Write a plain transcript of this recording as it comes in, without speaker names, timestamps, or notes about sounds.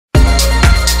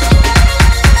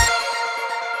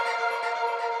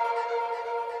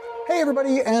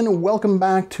everybody, and welcome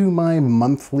back to my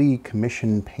monthly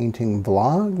commission painting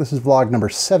vlog. This is vlog number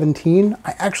 17.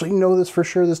 I actually know this for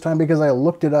sure this time because I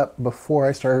looked it up before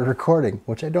I started recording,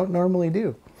 which I don't normally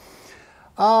do.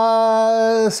 So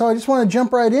I just want to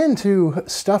jump right into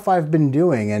stuff I've been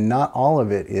doing, and not all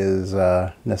of it is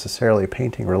necessarily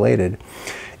painting related.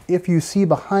 If you see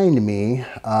behind me,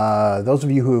 those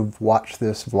of you who have watched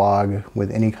this vlog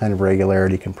with any kind of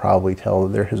regularity can probably tell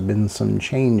that there has been some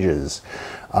changes.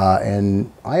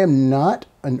 And I am not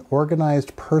an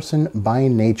organized person by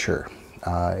nature.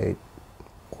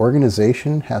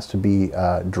 Organization has to be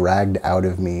dragged out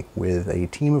of me with a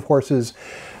team of horses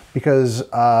because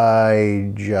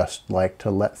I just like to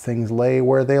let things lay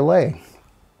where they lay.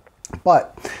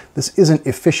 But this isn't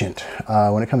efficient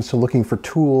when it comes to looking for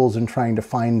tools and trying to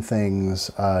find things.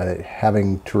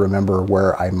 Having to remember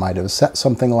where I might have set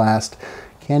something last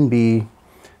can be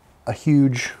a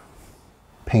huge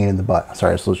pain in the butt.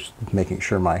 Sorry, I was just making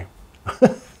sure my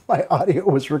my audio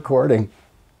was recording.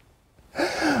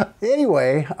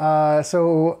 Anyway,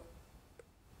 so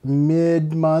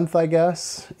mid-month, I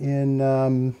guess,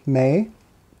 in May,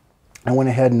 I went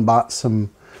ahead and bought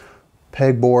some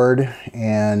pegboard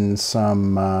and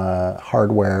some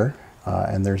hardware,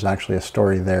 and there's actually a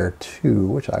story there too,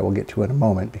 which I will get to in a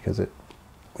moment because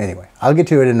anyway, I'll get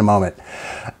to it in a moment.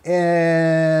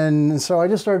 And so I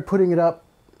just started putting it up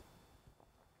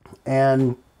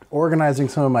and organizing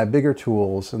some of my bigger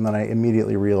tools, and then I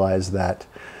immediately realized that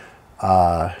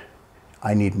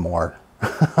I need more.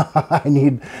 I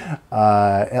need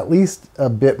at least a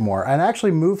bit more, and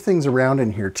actually move things around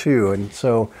in here too. And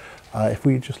so if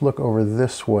we just look over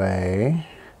this way,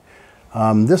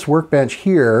 this workbench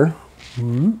here,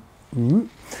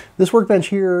 this workbench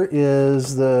here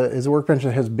is a workbench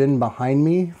that has been behind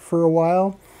me for a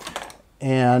while,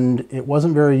 and it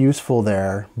wasn't very useful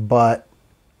there, but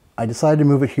I decided to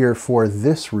move it here for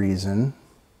this reason.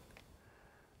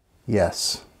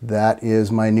 Yes, that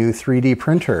is my new 3D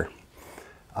printer.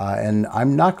 And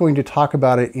I'm not going to talk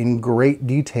about it in great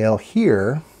detail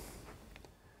here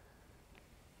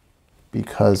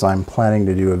because I'm planning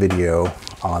to do a video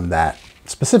on that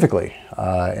specifically.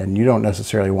 And you don't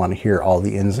necessarily want to hear all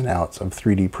the ins and outs of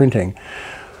 3D printing.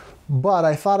 But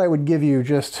I thought I would give you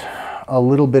just a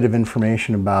little bit of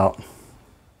information about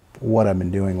what I've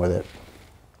been doing with it.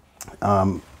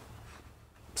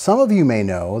 Some of you may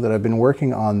know that I've been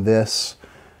working on this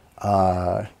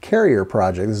carrier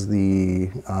project. This is the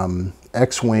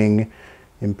X-Wing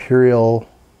Imperial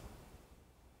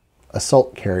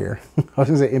Assault Carrier. I was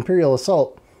going to say Imperial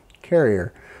Assault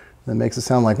Carrier. That makes it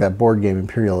sound like that board game,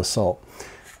 Imperial Assault.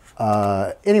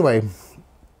 Anyway,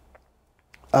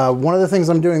 one of the things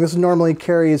I'm doing, this normally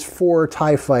carries 4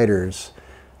 TIE fighters.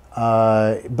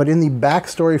 But in the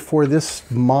backstory for this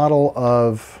model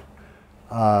of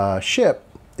ship,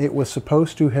 it was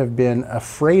supposed to have been a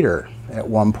freighter at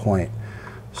one point.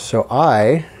 So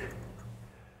I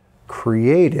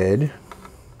created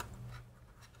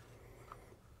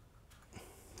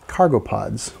cargo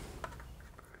pods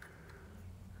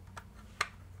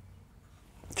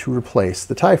to replace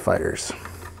the TIE fighters.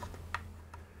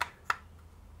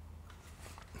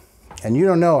 And you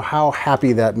don't know how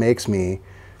happy that makes me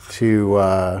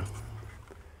to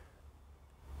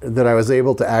that I was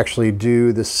able to actually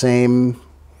do the same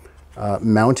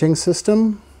mounting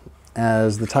system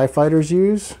as the TIE fighters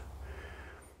use.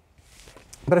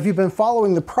 But if you've been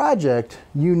following the project,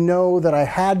 you know that I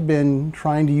had been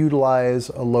trying to utilize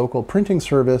a local printing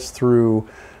service through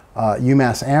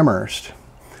UMass Amherst,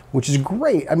 which is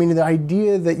great. I mean, the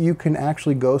idea that you can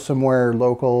actually go somewhere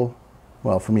local,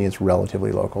 well, for me it's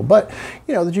relatively local, but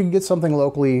you know, that you can get something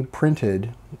locally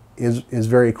printed is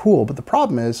very cool. But the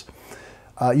problem is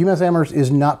UMass Amherst is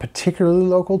not particularly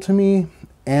local to me,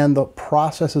 and the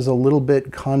process is a little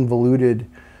bit convoluted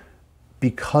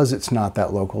because it's not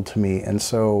that local to me. And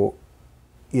so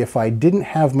if I didn't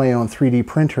have my own 3D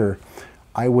printer,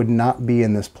 I would not be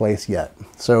in this place yet.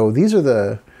 So these are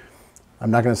the,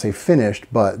 I'm not going to say finished,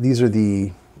 but these are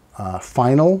the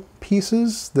final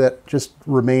pieces that just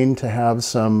remain to have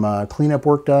some cleanup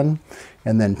work done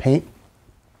and then paint.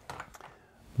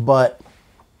 But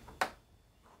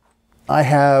I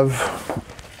have,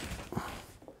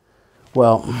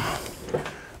 well,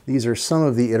 these are some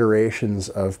of the iterations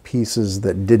of pieces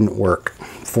that didn't work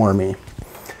for me.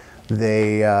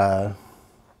 They, it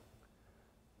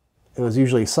was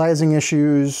usually sizing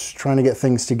issues, trying to get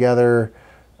things together.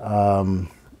 Turns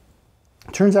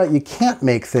out you can't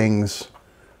make things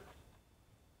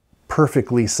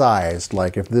perfectly sized.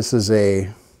 Like if this is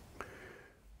a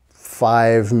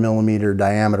 5mm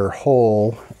diameter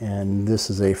hole and this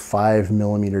is a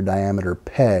 5mm diameter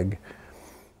peg,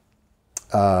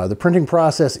 The printing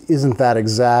process isn't that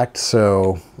exact,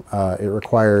 so it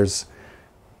requires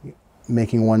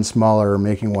making one smaller or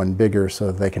making one bigger so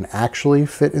that they can actually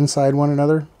fit inside one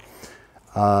another.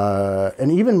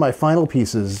 And even my final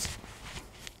pieces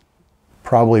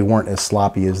probably weren't as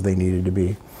sloppy as they needed to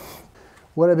be.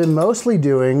 What I've been mostly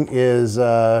doing is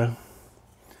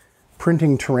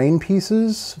printing terrain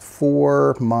pieces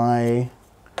for my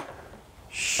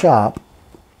shop.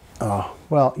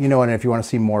 Well, you know, and if you want to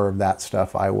see more of that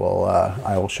stuff, I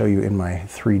will show you in my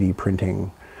 3D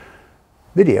printing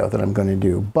video that I'm going to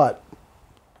do. But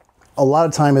a lot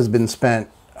of time has been spent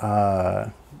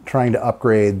trying to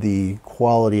upgrade the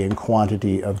quality and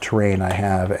quantity of terrain I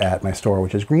have at my store,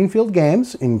 which is Greenfield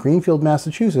Games in Greenfield,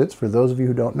 Massachusetts, for those of you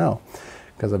who don't know.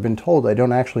 Because I've been told I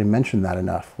don't actually mention that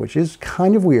enough, which is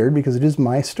kind of weird because it is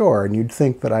my store, and you'd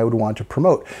think that I would want to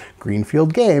promote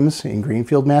Greenfield Games in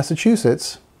Greenfield,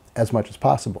 Massachusetts as much as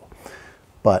possible.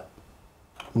 But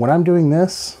when I'm doing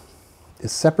this,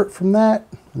 is separate from that,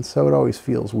 and so it always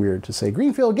feels weird to say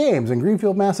Greenfield Games in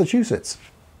Greenfield, Massachusetts.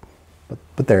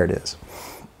 But there it is.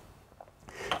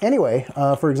 Anyway,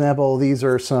 for example, these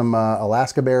are some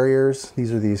Alaska barriers.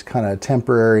 These are these kind of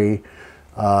temporary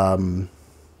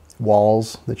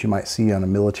walls that you might see on a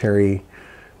military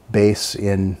base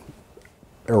in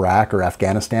Iraq or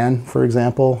Afghanistan, for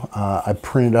example. I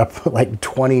printed up like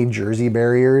 20 Jersey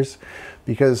barriers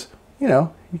because, you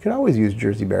know, you could always use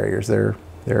Jersey barriers. They're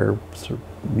sort of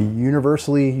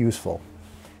universally useful.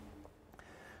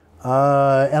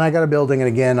 And I got a building, and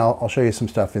again, I'll show you some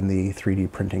stuff in the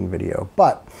 3D printing video.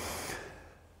 But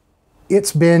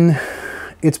it's been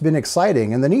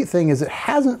exciting, and the neat thing is it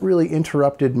hasn't really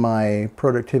interrupted my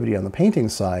productivity on the painting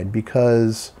side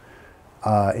because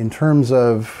in terms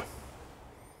of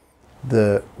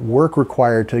the work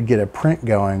required to get a print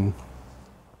going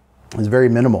is very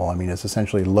minimal. I mean, it's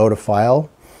essentially load a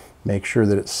file, make sure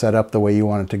that it's set up the way you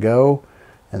want it to go,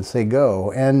 and say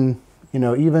go. And, you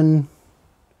know, even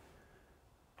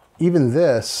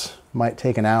this might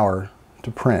take an hour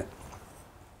to print.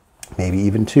 Maybe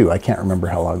even 2. I can't remember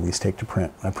how long these take to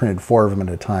print. I printed 4 of them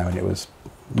at a time, and it was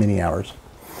many hours.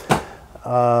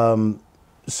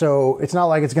 So it's not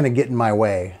like it's going to get in my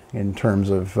way in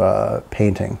terms of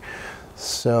painting.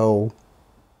 So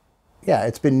yeah,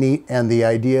 it's been neat. And the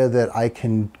idea that I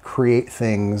can create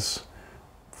things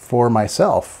for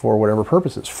myself for whatever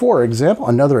purposes. For example,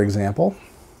 another example,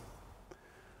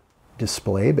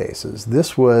 display bases.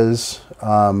 This was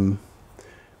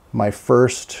my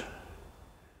first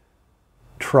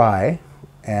try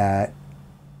at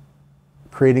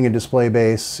creating a display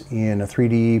base in a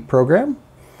 3D program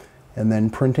and then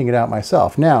printing it out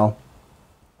myself. Now,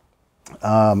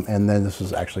 and then this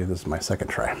is my second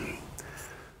try.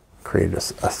 Created a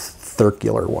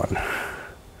circular one.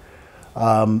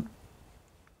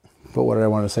 But what did I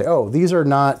want to say? Oh, these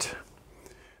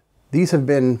have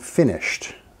been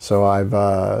finished. So I've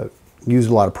used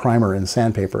a lot of primer and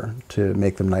sandpaper to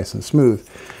make them nice and smooth.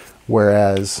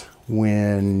 Whereas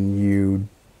when you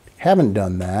haven't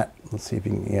done that, let's see if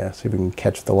you can, see if we can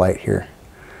catch the light here.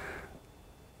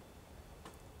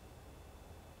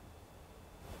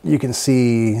 You can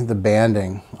see the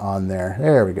banding on there.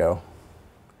 There we go.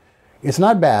 It's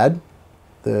not bad.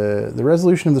 The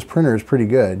resolution of this printer is pretty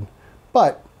good,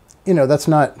 but you know, that's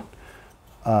not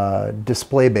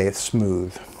display base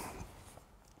smooth.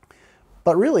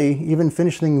 But really, even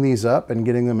finishing these up and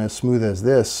getting them as smooth as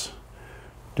this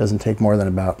doesn't take more than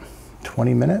about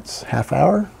 20 minutes, half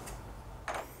hour.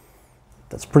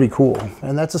 That's pretty cool.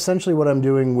 And that's essentially what I'm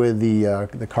doing with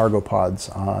the cargo pods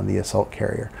on the assault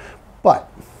carrier.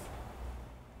 But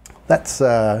that's,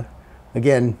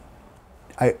 again,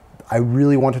 I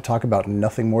really want to talk about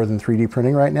nothing more than 3D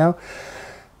printing right now.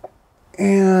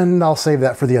 And I'll save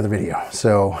that for the other video.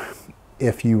 So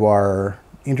if you are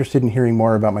interested in hearing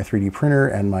more about my 3D printer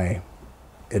and my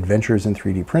adventures in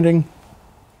 3D printing,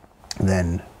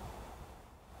 then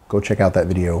go check out that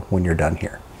video when you're done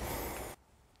here.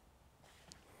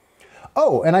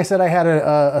 Oh, and I said I had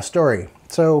a story.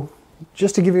 So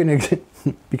just to give you an example,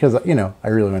 because, you know, I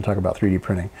really want to talk about 3D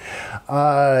printing.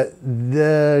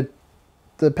 The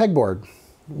pegboard.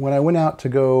 When I went out to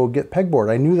go get pegboard,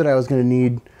 I knew that I was going to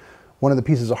need, one of the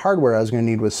pieces of hardware I was going to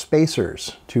need was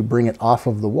spacers to bring it off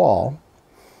of the wall,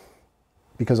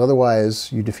 because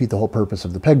otherwise you defeat the whole purpose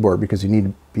of the pegboard, because you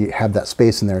need to have that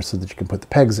space in there so that you can put the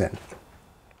pegs in.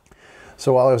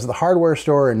 So while I was at the hardware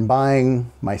store and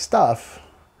buying my stuff,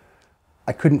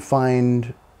 I couldn't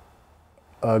find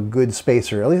a good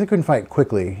spacer. At least I couldn't find it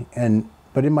quickly.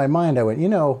 But in my mind I went, you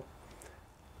know,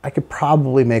 I could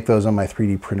probably make those on my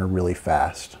 3D printer really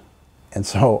fast. And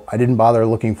so I didn't bother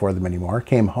looking for them anymore.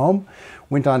 Came home,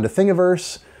 went on to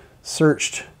Thingiverse,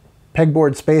 searched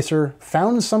pegboard spacer,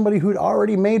 found somebody who'd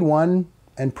already made one,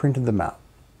 and printed them out.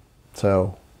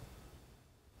 So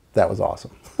that was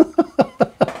awesome.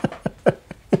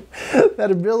 That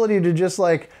ability to just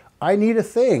like, I need a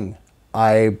thing.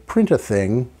 I print a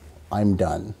thing, I'm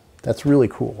done. That's really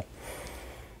cool.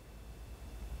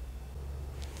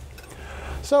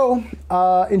 So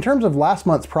in terms of last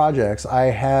month's projects, I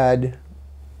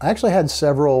actually had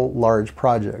several large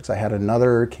projects. I had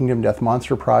another Kingdom Death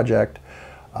Monster project,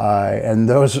 and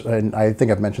I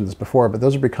think I've mentioned this before, but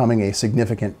those are becoming a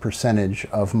significant percentage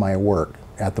of my work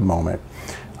at the moment.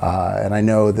 And I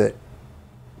know that,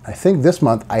 I think this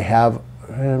month I have,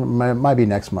 it might be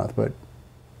next month, but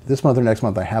this month or next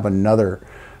month I have another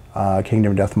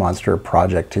Kingdom Death Monster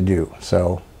project to do.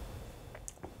 So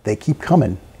they keep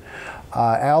coming.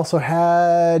 I also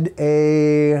had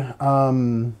a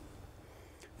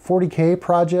 40K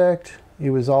project. It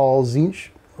was all Tzeentch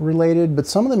related, but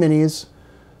some of the minis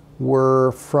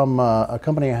were from a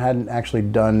company I hadn't actually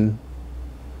done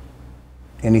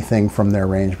anything from their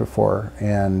range before,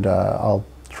 and I'll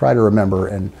try to remember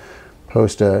and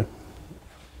post a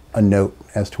note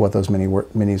as to what those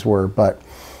minis were, but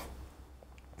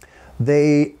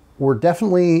they were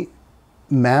definitely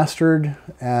mastered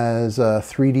as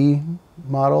 3D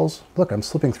models. Look, I'm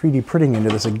slipping 3D printing into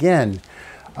this again.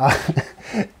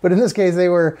 But in this case, they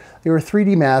were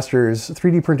 3D masters,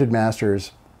 3D printed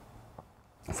masters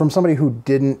from somebody who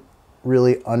didn't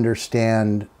really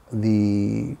understand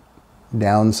the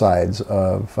downsides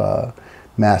of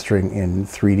mastering in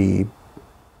 3D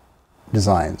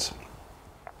designs.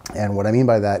 And what I mean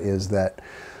by that is that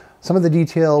some of the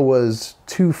detail was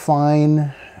too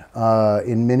fine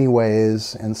in many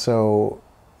ways, and so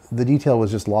the detail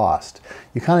was just lost.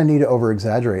 You kind of need to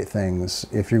over-exaggerate things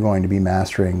if you're going to be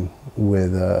mastering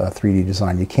with a 3D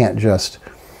design. You can't just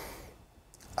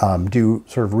do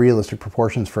sort of realistic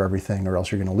proportions for everything, or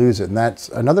else you're going to lose it. And that's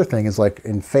another thing, is like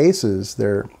in faces,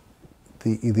 the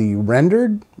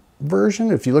rendered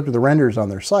version, if you look at the renders on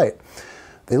their site,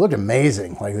 they look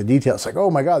amazing. Like the details, like, oh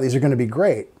my God, these are going to be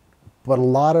great. But a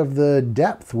lot of the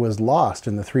depth was lost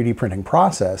in the 3D printing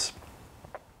process.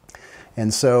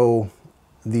 And so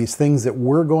these things that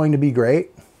were going to be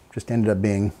great just ended up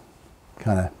being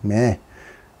kind of meh.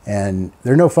 And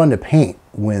they're no fun to paint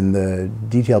when the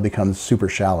detail becomes super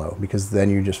shallow, because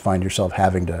then you just find yourself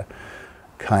having to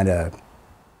kind of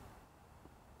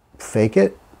fake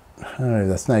it. I don't know,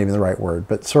 that's not even the right word,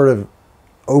 but sort of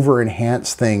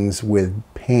over-enhance things with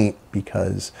paint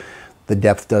because the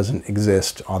depth doesn't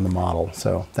exist on the model.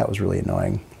 So that was really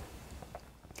annoying.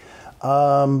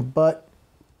 But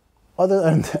other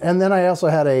than, and then I also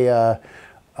had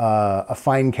a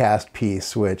fine cast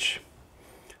piece, which,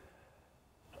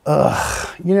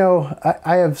 you know,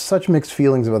 I have such mixed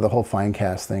feelings about the whole fine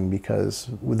cast thing, because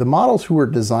with the models who were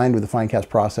designed with the fine cast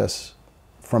process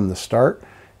from the start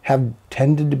have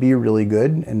tended to be really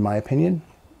good, in my opinion.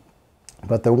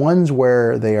 But the ones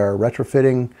where they are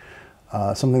retrofitting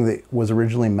something that was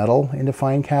originally metal into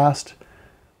fine cast,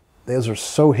 those are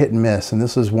so hit and miss, and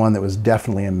this is one that was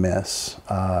definitely a miss.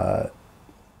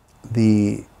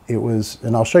 It was,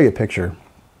 and I'll show you a picture.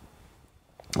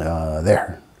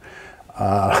 There.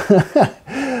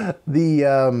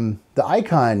 The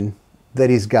icon that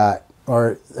he's got,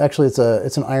 or actually it's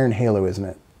an iron halo, isn't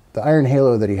it? The iron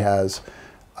halo that he has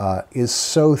is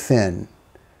so thin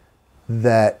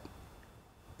that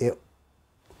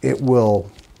it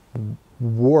will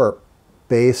warp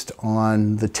based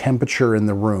on the temperature in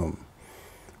the room,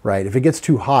 right? If it gets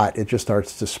too hot, it just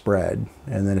starts to spread.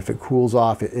 And then if it cools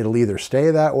off, it'll either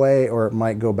stay that way or it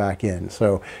might go back in.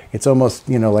 So it's almost,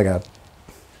 you know, like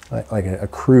a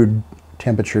crude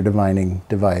temperature divining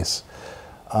device.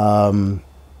 Other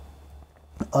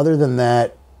than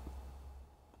that,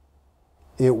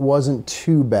 it wasn't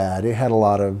too bad. It had a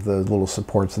lot of the little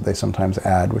supports that they sometimes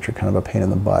add, which are kind of a pain in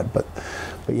the butt. But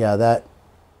yeah, that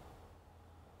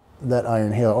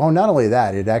iron halo. Oh, not only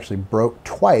that, it actually broke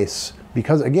twice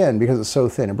because it's so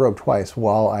thin. It broke twice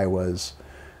while I was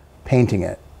painting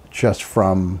it, just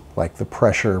from like the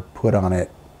pressure put on it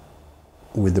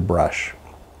with the brush.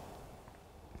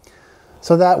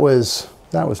 So that was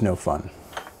no fun.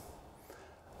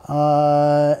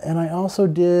 And I also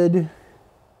did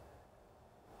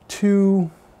 2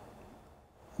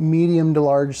 medium to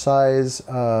large size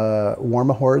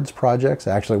Warma Hordes projects.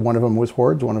 Actually, one of them was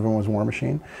Hordes, one of them was War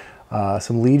Machine.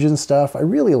 Some Legion stuff. I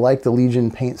really like the Legion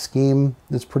paint scheme.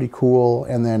 It's pretty cool.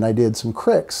 And then I did some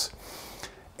Cricks.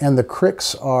 And the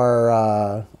Cricks are,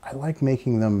 I like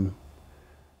making them,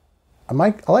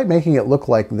 I like making it look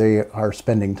like they are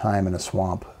spending time in a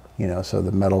swamp, you know, so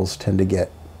the metals tend to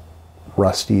get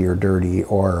rusty or dirty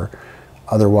or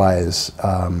otherwise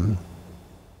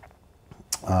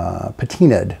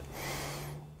patinaed.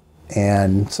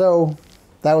 And so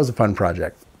that was a fun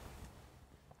project.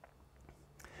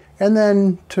 And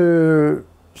then to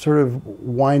sort of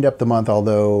wind up the month,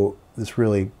 although this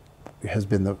really has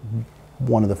been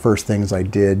one of the first things I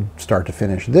did start to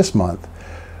finish this month,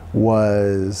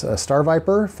 was a Star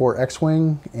Viper for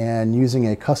X-Wing and using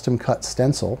a custom cut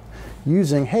stencil.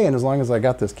 Hey, and as long as I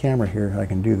got this camera here, I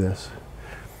can do this.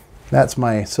 That's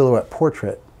my silhouette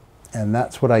portrait, and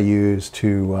that's what I use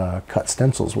to cut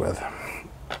stencils with.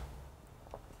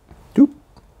 Doop.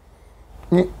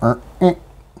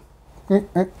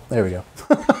 There we go.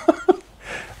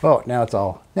 Oh, now it's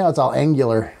all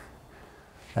angular.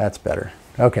 That's better.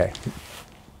 Okay.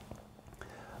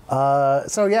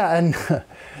 So yeah, and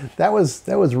that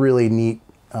was really neat.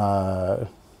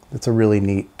 It's a really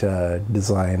neat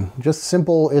design. Just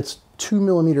simple. It's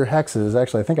 2mm hexes.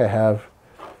 Actually, I think I have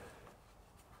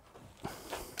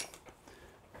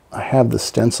the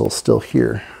stencil still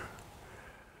here.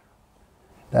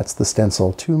 That's the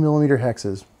stencil. 2mm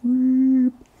hexes.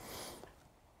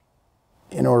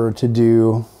 In order to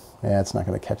do, yeah, it's not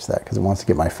going to catch that because it wants to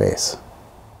get my face.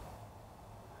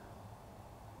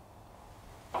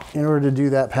 In order to do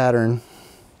that pattern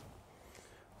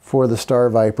for the Star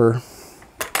Viper.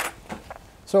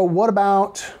 So what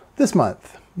about this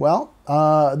month? Well,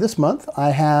 this month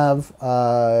I have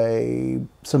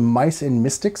some Mice and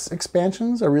Mystics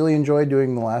expansions. I really enjoyed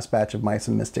doing the last batch of Mice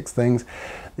and Mystics things.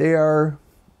 They are,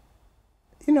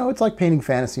 you know, it's like painting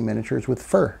fantasy miniatures with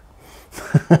fur.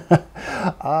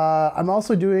 I'm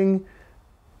also doing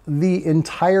the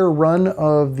entire run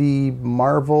of the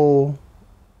Marvel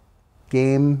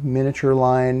game miniature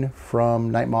line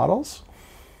from Night Models.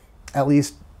 At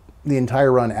least the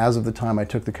entire run as of the time I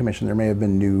took the commission. There may have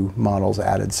been new models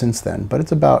added since then, but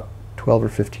it's about 12 or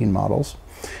 15 models.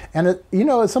 And it, you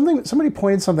know, it's somebody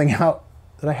pointed something out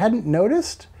that I hadn't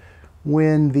noticed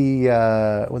when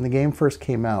the game first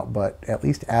came out, but at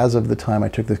least as of the time I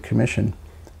took the commission,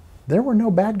 there were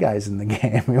no bad guys in the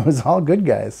game. It was all good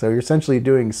guys. So you're essentially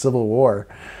doing Civil War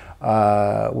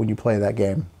when you play that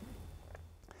game.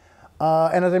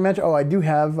 And as I mentioned, I do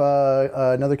have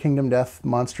another Kingdom Death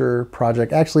monster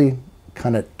project. Actually,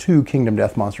 kind of two Kingdom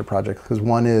Death monster projects, because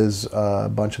one is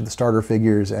a bunch of the starter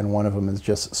figures and one of them is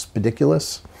just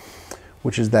Spidiculus,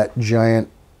 which is that giant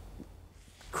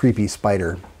creepy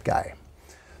spider guy.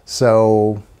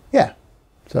 So yeah,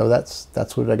 so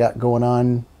that's what I got going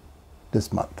on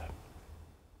this month.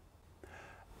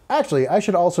 Actually, I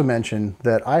should also mention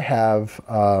that I have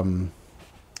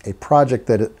a project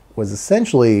that was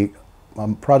essentially a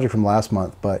project from last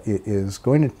month, but it is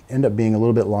going to end up being a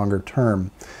little bit longer term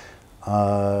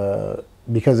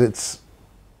because it's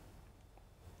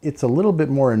a little bit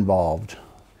more involved.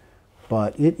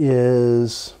 But it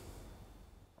is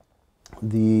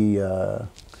the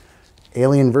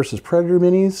Alien versus Predator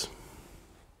minis,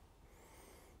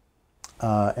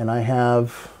 and I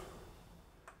have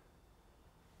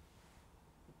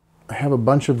a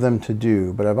bunch of them to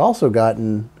do, but I've also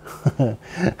gotten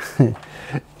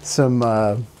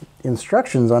some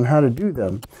instructions on how to do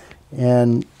them.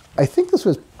 And I think this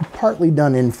was partly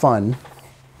done in fun.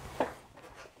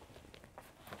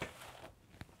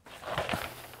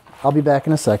 I'll be back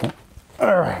in a second.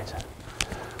 All right.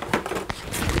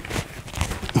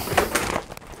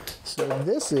 So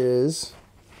this is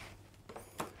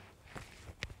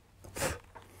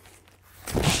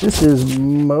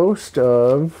most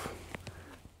of,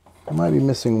 I might be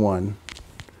missing one.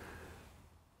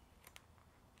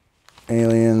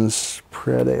 Aliens,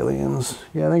 Pred Aliens.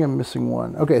 Yeah, I think I'm missing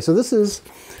one. Okay, so this is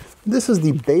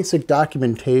the basic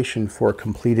documentation for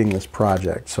completing this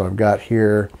project. So I've got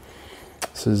here,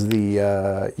 this is the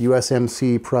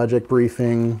USMC project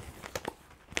briefing,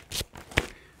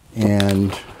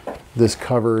 and this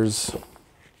covers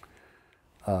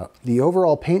the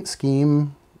overall paint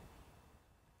scheme.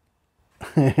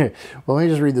 Well, let me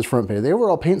just read this front page. The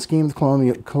overall paint scheme of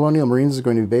Colonial Marines is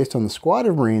going to be based on the squad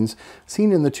of Marines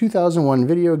seen in the 2001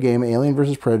 video game Alien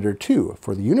vs. Predator 2.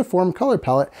 For the uniform color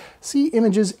palette, see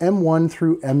images M1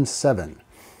 through M7.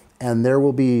 And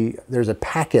there's a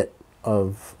packet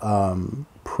of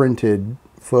printed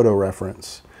photo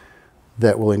reference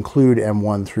that will include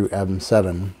M1 through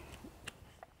M7.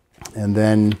 And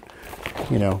then,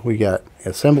 you know, we got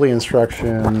assembly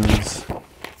instructions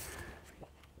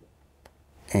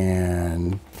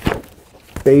and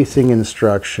basing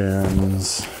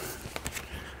instructions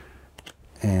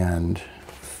and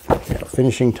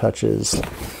finishing touches.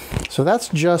 So that's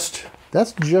just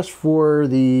That's just for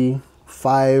the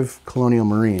 5 Colonial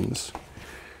Marines.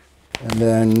 And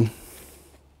then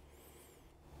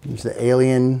there's the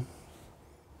Alien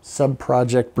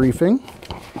sub-project briefing.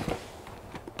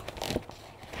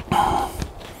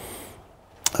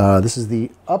 This is the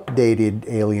updated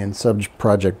Alien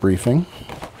sub-project briefing.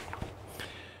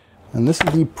 And this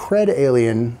is the Pred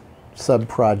Alien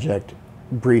sub-project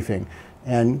briefing.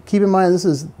 And keep in mind,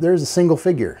 there's a single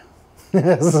figure.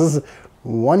 This is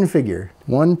one figure,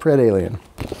 one Pred Alien.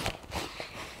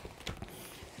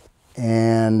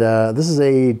 And this is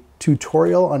a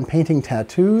tutorial on painting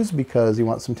tattoos because you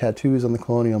want some tattoos on the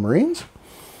Colonial Marines.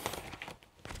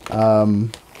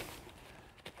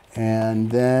 And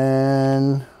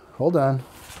then, hold on.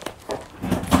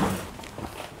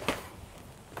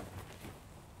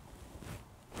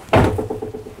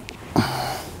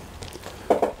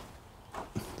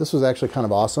 This was actually kind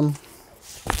of awesome.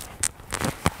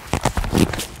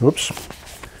 Oops.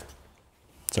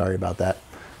 Sorry about that.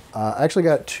 I actually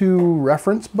got 2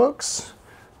 reference books.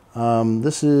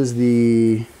 This is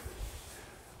the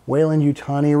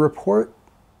Weyland-Yutani Report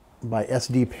by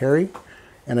S.D. Perry.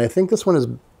 And I think this one is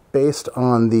based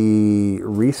on the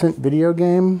recent video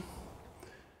game.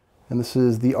 And this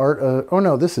is the art of, oh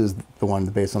no, this is the one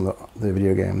based on the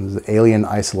video game. This is the Alien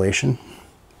Isolation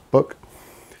book.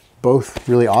 Both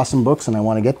really awesome books, and I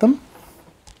want to get them.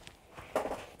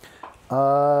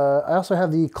 I also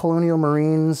have the Colonial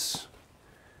Marines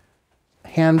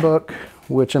handbook,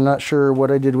 which I'm not sure what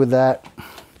I did with that.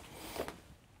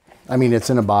 I mean,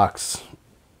 it's in a box.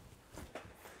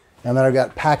 And then I've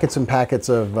got packets and packets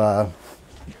of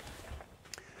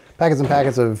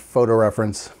photo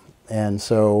reference. And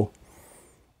so,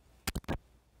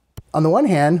 on the one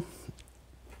hand,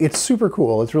 it's super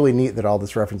cool. It's really neat that all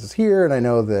this reference is here, and I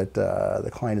know that the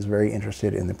client is very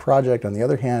interested in the project. On the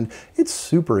other hand, it's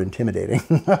super intimidating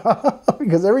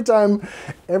because every time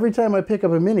I pick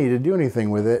up a mini to do anything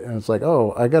with it, and it's like,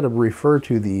 oh, I got to refer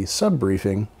to the sub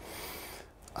briefing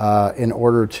in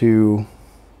order to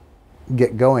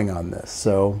get going on this.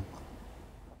 So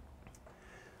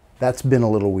that's been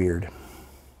a little weird.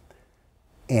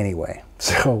 Anyway,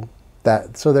 so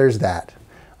there's that,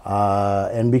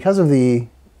 and because of the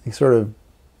sort of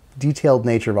detailed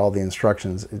nature of all the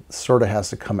instructions, it sort of has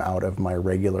to come out of my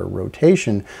regular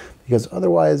rotation because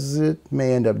otherwise it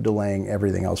may end up delaying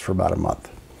everything else for about a month.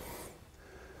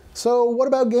 So what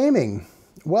about gaming?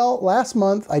 Well, last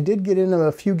month I did get into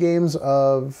a few games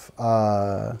of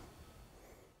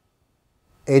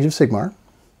Age of Sigmar,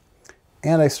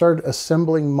 and I started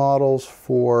assembling models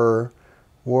for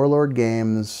Warlord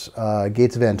Games'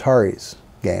 Gates of Antares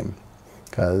game.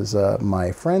 Because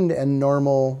my friend and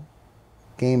normal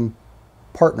game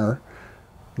partner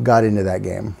got into that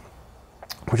game,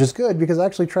 which is good because I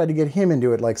actually tried to get him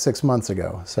into it like 6 months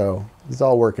ago. So it's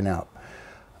all working out.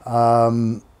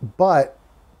 But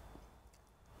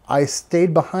I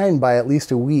stayed behind by at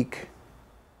least a week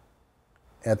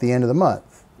at the end of the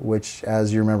month, which,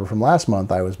 as you remember from last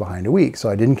month, I was behind a week. So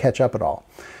I didn't catch up at all.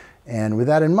 And with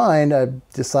that in mind, I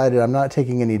decided I'm not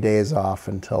taking any days off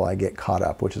until I get caught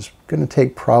up, which is going to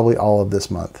take probably all of this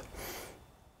month.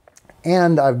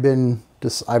 And I've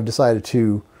decided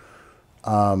to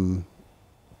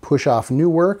push off new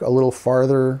work a little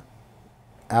farther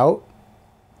out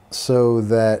so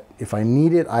that if I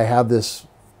need it, I have this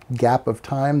gap of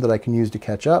time that I can use to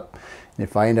catch up. And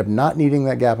if I end up not needing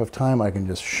that gap of time, I can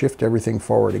just shift everything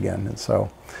forward again. And so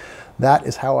that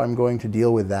is how I'm going to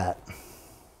deal with that.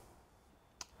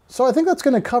 So I think that's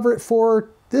going to cover it for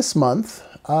this month.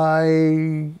 I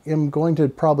am going to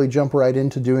probably jump right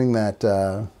into doing that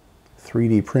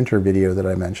 3D printer video that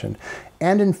I mentioned.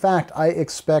 And in fact, I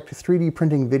expect 3D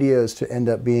printing videos to end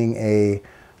up being a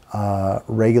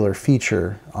regular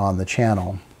feature on the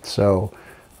channel. So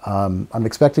I'm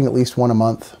expecting at least one a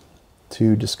month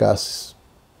to discuss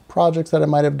projects that I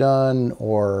might have done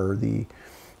or the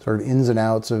sort of ins and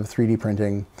outs of 3D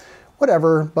printing.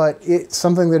 Whatever, but it's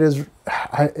something that is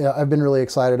I've been really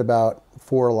excited about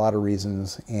for a lot of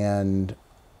reasons, and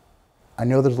I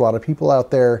know there's a lot of people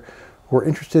out there who are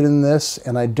interested in this,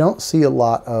 and I don't see a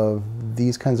lot of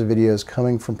these kinds of videos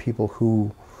coming from people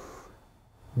who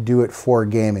do it for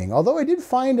gaming. Although I did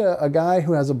find a guy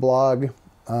who has a blog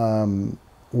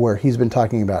where he's been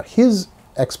talking about his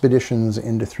expeditions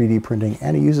into 3D printing,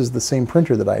 and he uses the same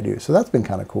printer that I do, so that's been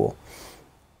kind of cool.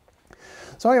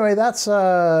 So anyway, that's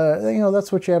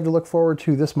that's what you have to look forward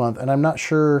to this month, and I'm not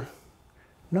sure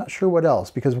what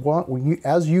else, because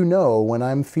as you know, when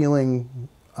I'm feeling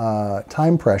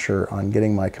time pressure on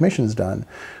getting my commissions done,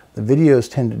 the videos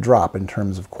tend to drop in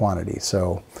terms of quantity.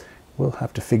 So we'll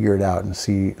have to figure it out and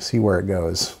see where it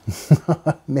goes.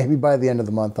 Maybe by the end of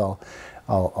the month,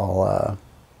 I'll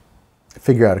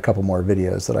figure out a couple more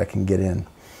videos that I can get in.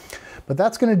 But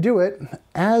that's going to do it.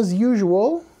 As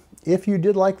usual, if you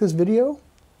did like this video,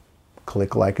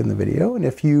 click like in the video. And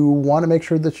if you want to make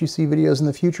sure that you see videos in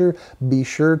the future, be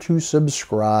sure to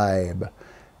subscribe.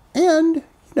 And, you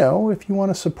know, if you want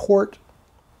to support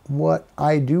what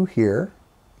I do here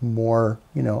more,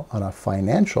 you know, on a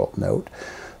financial note,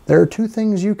 there are two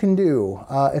things you can do.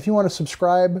 If you want to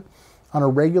subscribe on a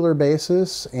regular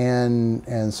basis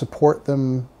and support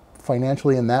them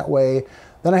financially in that way,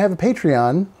 then I have a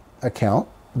Patreon account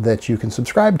that you can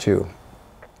subscribe to.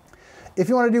 If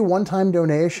you want to do one-time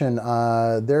donation,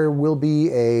 there will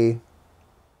be a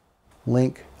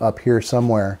link up here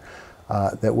somewhere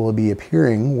that will be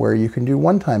appearing where you can do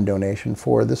one-time donation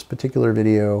for this particular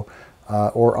video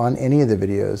or on any of the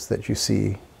videos that you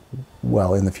see,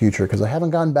 well, in the future, because I haven't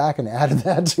gone back and added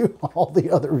that to all the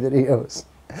other videos.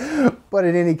 But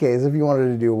in any case, if you wanted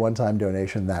to do a one-time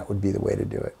donation, that would be the way to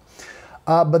do it.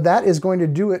 But that is going to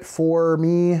do it for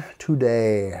me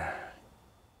today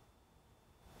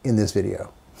in this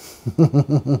video.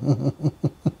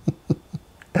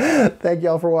 Thank you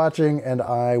all for watching, and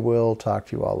I will talk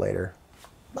to you all later.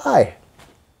 Bye.